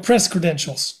I have a press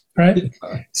credentials, right?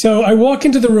 So I walk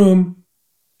into the room,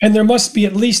 and there must be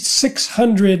at least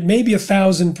 600, maybe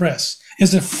 1,000 press.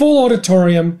 It's a full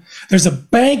auditorium. There's a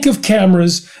bank of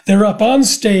cameras. They're up on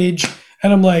stage,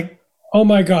 and I'm like, oh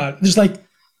my God, there's like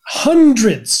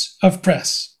hundreds of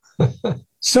press.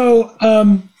 So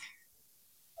I'm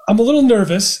a little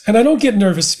nervous, and I don't get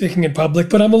nervous speaking in public,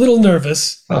 but I'm a little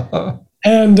nervous.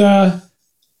 And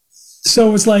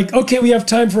so it's like, okay, we have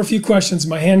time for a few questions.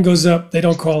 My hand goes up. They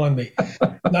don't call on me.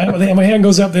 My hand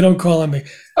goes up. They don't call on me.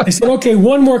 They said, okay,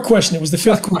 one more question. It was the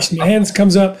fifth question. My hand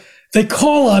comes up. They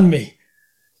call on me.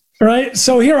 Right.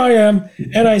 So here I am.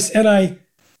 And I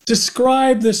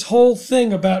describe this whole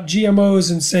thing about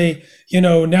GMOs and say,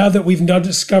 now that we've now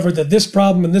discovered that this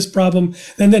problem and this problem,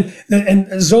 and then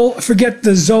I forget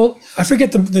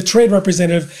the trade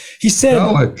representative. He said,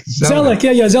 Zellick.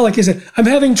 Yeah, Zellick. He said, I'm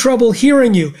having trouble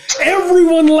hearing you.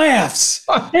 Everyone laughs.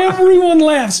 Everyone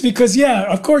laughs because,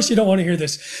 of course you don't want to hear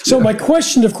this. So my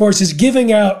question, of course, is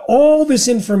giving out all this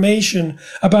information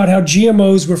about how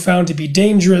GMOs were found to be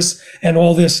dangerous and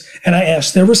all this. And I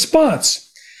asked their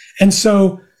response. And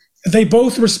so they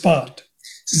both respond.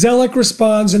 Zellick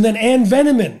responds, and then Ann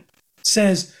Veneman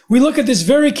says, we look at this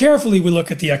very carefully. We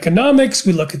look at the economics,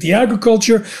 we look at the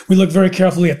agriculture, we look very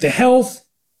carefully at the health.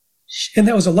 And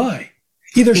that was a lie.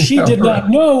 Either she did not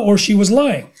know or she was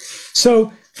lying.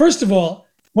 So first of all,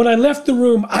 when I left the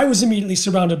room, I was immediately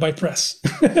surrounded by press.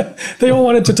 They all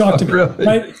wanted to talk to me, Really?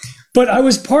 right? But I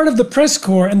was part of the press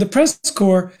corps, and the press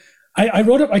corps, I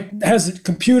wrote up, it has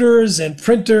computers and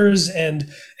printers and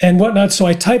whatnot. So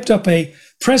I typed up a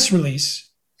press release,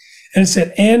 and it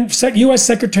said, and U.S.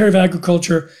 Secretary of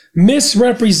Agriculture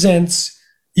misrepresents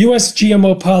U.S.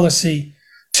 GMO policy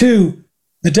to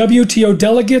the WTO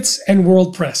delegates and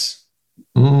world press.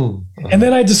 And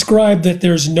then I described that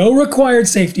there's no required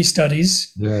safety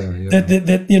studies,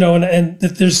 that you know, and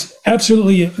that there's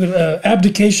absolutely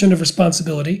abdication of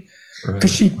responsibility,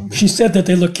 because she said that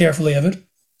they look carefully of it.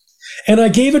 And I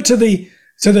gave it to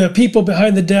the people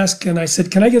behind the desk, and I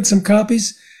said, "Can I get some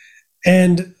copies?"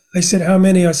 And they said, "How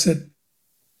many?" I said,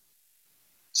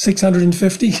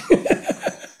 650.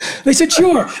 They said,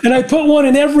 "Sure." And I put one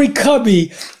in every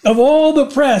cubby of all the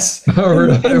press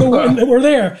that were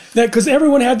there, because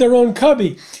everyone had their own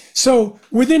cubby. So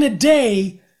within a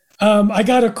day, I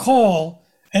got a call,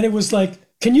 and it was like,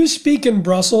 "Can you speak in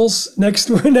Brussels next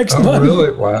month?"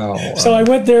 Really? Wow. So I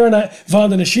went there, and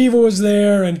Vandana Shiva was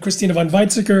there, and Christina von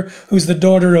Weizsäcker, who's the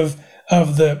daughter of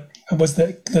the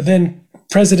then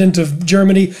president of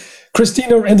Germany.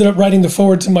 Christina ended up writing the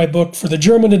foreword to my book for the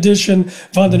German edition.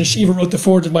 Vandana Shiva wrote the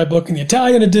foreword to my book in the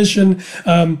Italian edition.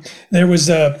 There was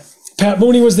Pat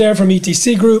Mooney was there from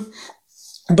ETC Group.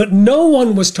 But no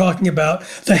one was talking about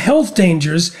the health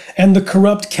dangers and the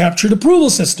corrupt captured approval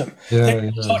system.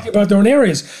 They were talking about their own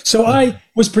areas. So I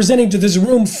was presenting to this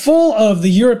room full of the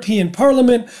European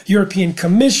Parliament, European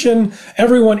Commission,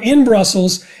 everyone in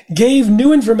Brussels gave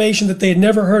new information that they had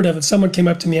never heard of. And someone came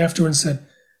up to me afterward and said,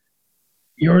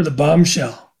 "You're the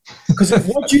bombshell." Because if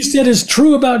what you said is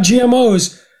true about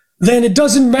GMOs, then it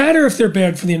doesn't matter if they're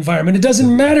bad for the environment. It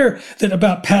doesn't matter that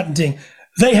about patenting.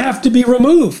 They have to be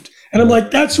removed. And I'm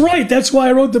like, "That's right. That's why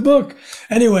I wrote the book."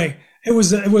 Anyway, it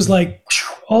was like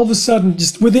all of a sudden,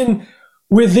 just within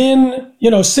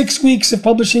 6 weeks of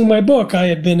publishing my book, I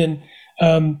had been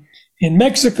in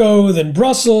Mexico, then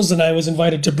Brussels, and I was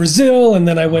invited to Brazil, and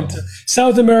then I went to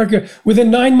South America.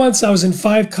 Within 9 months, I was in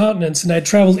 5 continents, and I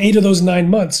traveled 8 of those 9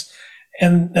 months,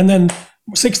 and then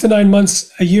 6 to 9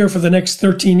 months a year for the next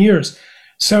 13 years.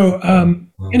 So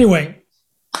anyway.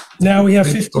 Now we have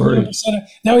 51%.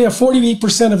 Now we have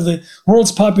 48% of the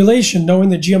world's population knowing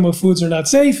that GMO foods are not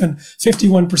safe, and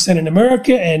 51% in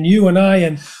America. And you and I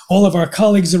and all of our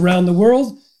colleagues around the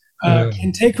world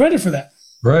can take credit for that.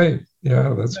 Right.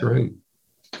 Yeah, that's great.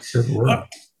 Good work.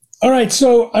 All right.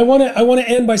 So I want to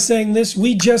end by saying this: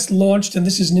 we just launched, and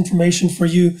this is an information for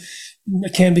you,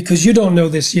 Ken, because you don't know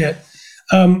this yet.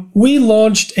 We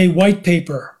launched a white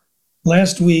paper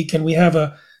last week, and we have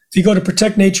if you go to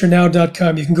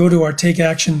protectnaturenow.com, you can go to our Take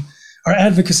Action, our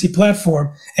advocacy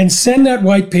platform, and send that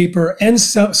white paper and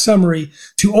summary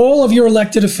to all of your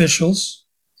elected officials.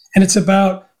 And it's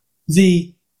about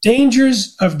the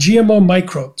dangers of GMO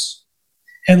microbes.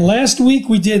 And last week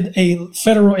we did a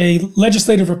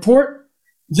legislative report.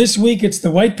 This week it's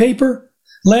the white paper.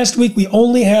 Last week we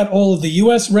only had all of the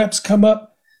US reps come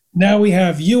up. Now we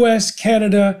have US,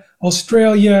 Canada,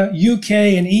 Australia, UK,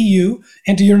 and EU.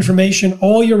 Enter your information.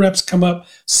 All your reps come up.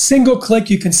 Single click.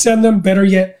 You can send them. Better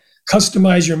yet,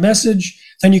 customize your message.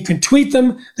 Then you can tweet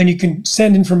them. Then you can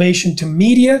send information to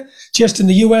media. Just in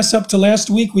the US up to last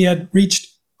week, we had reached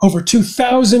over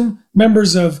 2,000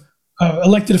 members of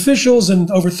elected officials and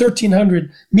over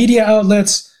 1,300 media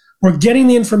outlets. We're getting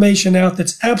the information out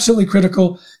that's absolutely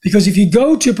critical, because if you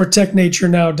go to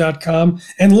protectnaturenow.com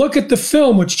and look at the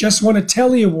film, which just won a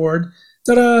Telly Award,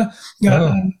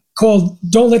 called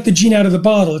 "Don't Let the Gene Out of the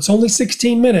Bottle," it's only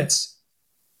 16 minutes.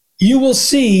 You will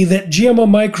see that GMO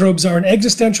microbes are an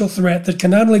existential threat that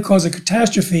can not only cause a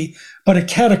catastrophe, but a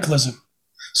cataclysm.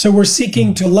 So we're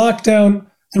seeking to lock down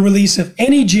the release of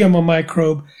any GMO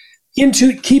microbe,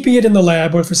 into keeping it in the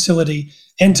lab or facility,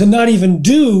 and to not even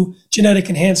do genetic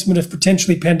enhancement of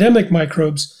potentially pandemic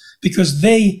microbes, because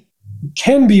they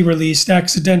can be released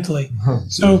accidentally.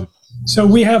 So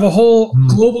we have a whole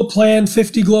global plan,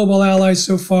 50 global allies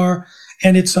so far,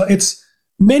 and it's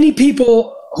many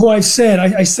people who I've said,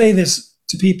 I say this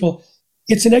to people,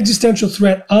 it's an existential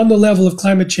threat on the level of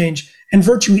climate change, and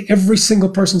virtually every single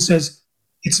person says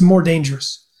it's more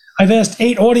dangerous. I've asked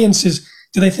 8 audiences,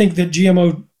 do they think that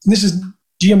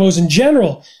GMOs in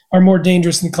general are more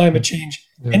dangerous than climate change?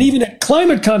 Yeah. And even at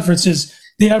climate conferences,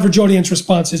 the average audience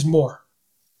response is more,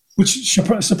 which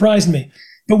surprised me.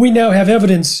 But we now have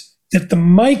evidence that the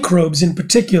microbes in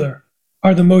particular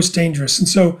are the most dangerous. And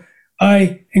so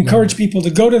I encourage people to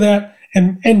go to that.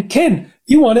 And Ken,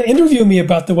 you want to interview me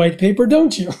about the white paper,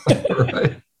 don't you?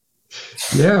 Right.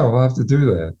 Yeah, we'll have to do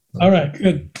that. All right,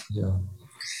 good. Yeah.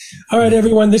 All right,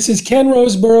 everyone. This is Ken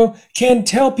Roseborough. Ken,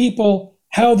 tell people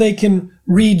how they can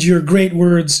read your great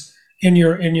words in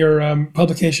your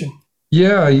publication.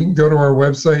 Yeah, you can go to our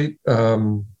website,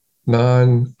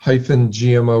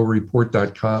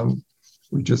 non-gmoreport.com.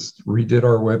 We just redid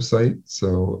our website,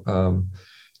 so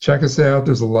check us out.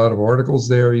 There's a lot of articles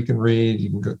there you can read. You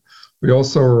can go. We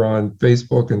also are on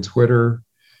Facebook and Twitter.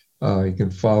 You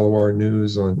can follow our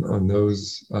news on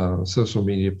those social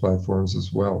media platforms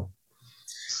as well.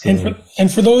 So,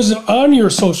 and for those on your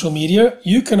social media,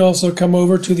 you can also come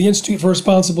over to the Institute for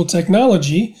Responsible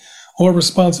Technology or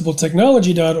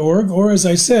responsibletechnology.org, or as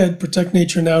I said,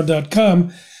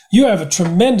 protectnaturenow.com. You have a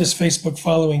tremendous Facebook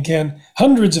following, Ken.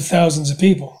 Hundreds of thousands of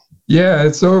people. Yeah,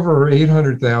 it's over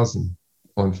 800,000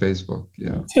 on Facebook.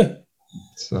 Yeah.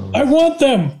 So I want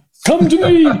them. Come to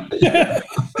me.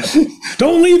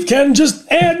 Don't leave, Ken. Just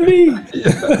add me.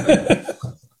 Yeah.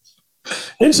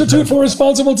 Institute for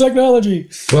Responsible Technology.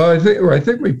 Well, I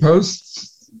think we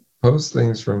post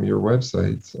things from your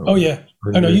website. So oh yeah,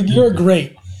 I know you're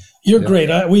great. You're great.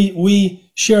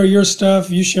 We share your stuff.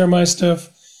 You share my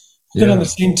stuff. Been on the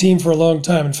same team for a long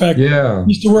time. In fact, we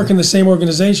used to work in the same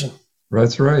organization.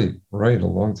 That's right. Right, a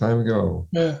long time ago.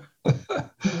 Yeah.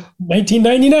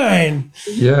 1999.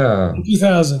 Yeah.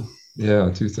 2000.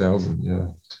 Yeah, 2000. Yeah.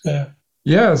 Yeah.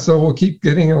 Yeah. So we'll keep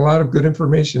getting a lot of good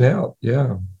information out.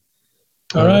 Yeah.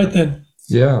 All right then.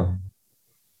 Yeah.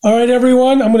 All right,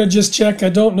 everyone. I'm going to just check. I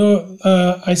don't know.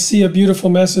 I see a beautiful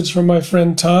message from my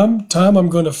friend Tom. Tom, I'm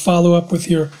going to follow up with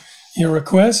your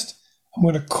request. I'm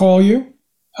going to call you.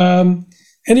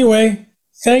 Anyway,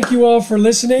 thank you all for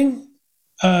listening.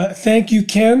 Thank you,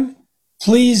 Ken.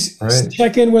 Please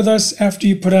check in with us after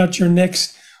you put out your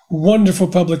next wonderful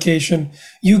publication.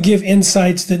 You give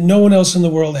insights that no one else in the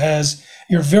world has.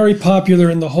 You're very popular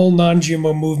in the whole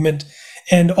non-GMO movement,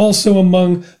 and also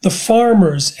among the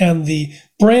farmers and the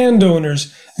brand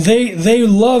owners. They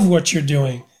love what you're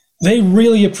doing. They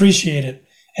really appreciate it.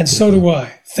 And so do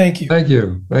I. Thank you. Thank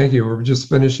you. Thank you. We're just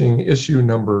finishing issue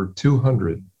number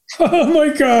 200. Oh my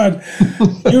God.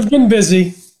 You've been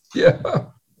busy. Yeah.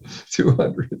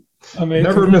 200. I mean,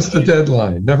 Never missed a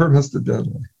deadline. Never missed a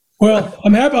deadline. Well,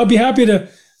 I'll be happy to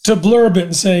blurb it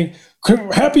and saying,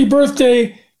 happy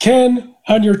birthday, Ken,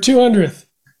 on your 200th.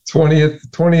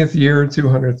 20th year,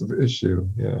 200th issue.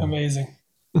 Yeah. Amazing.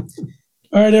 All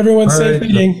right, everyone, safe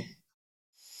eating.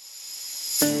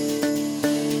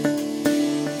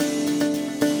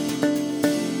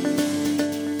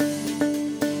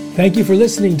 Thank you for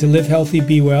listening to Live Healthy,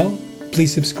 Be Well.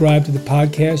 Please subscribe to the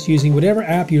podcast using whatever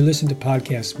app you listen to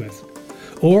podcasts with,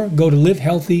 or go to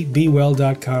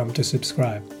livehealthybewell.com to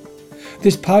subscribe.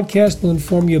 This podcast will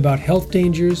inform you about health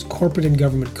dangers, corporate and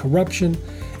government corruption,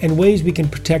 and ways we can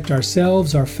protect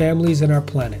ourselves, our families, and our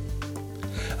planet.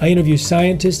 I interview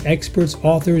scientists, experts,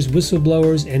 authors,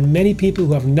 whistleblowers, and many people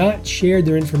who have not shared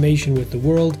their information with the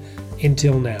world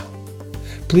until now.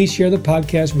 Please share the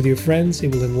podcast with your friends.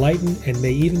 It will enlighten and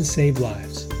may even save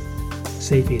lives.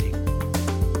 Safe eating.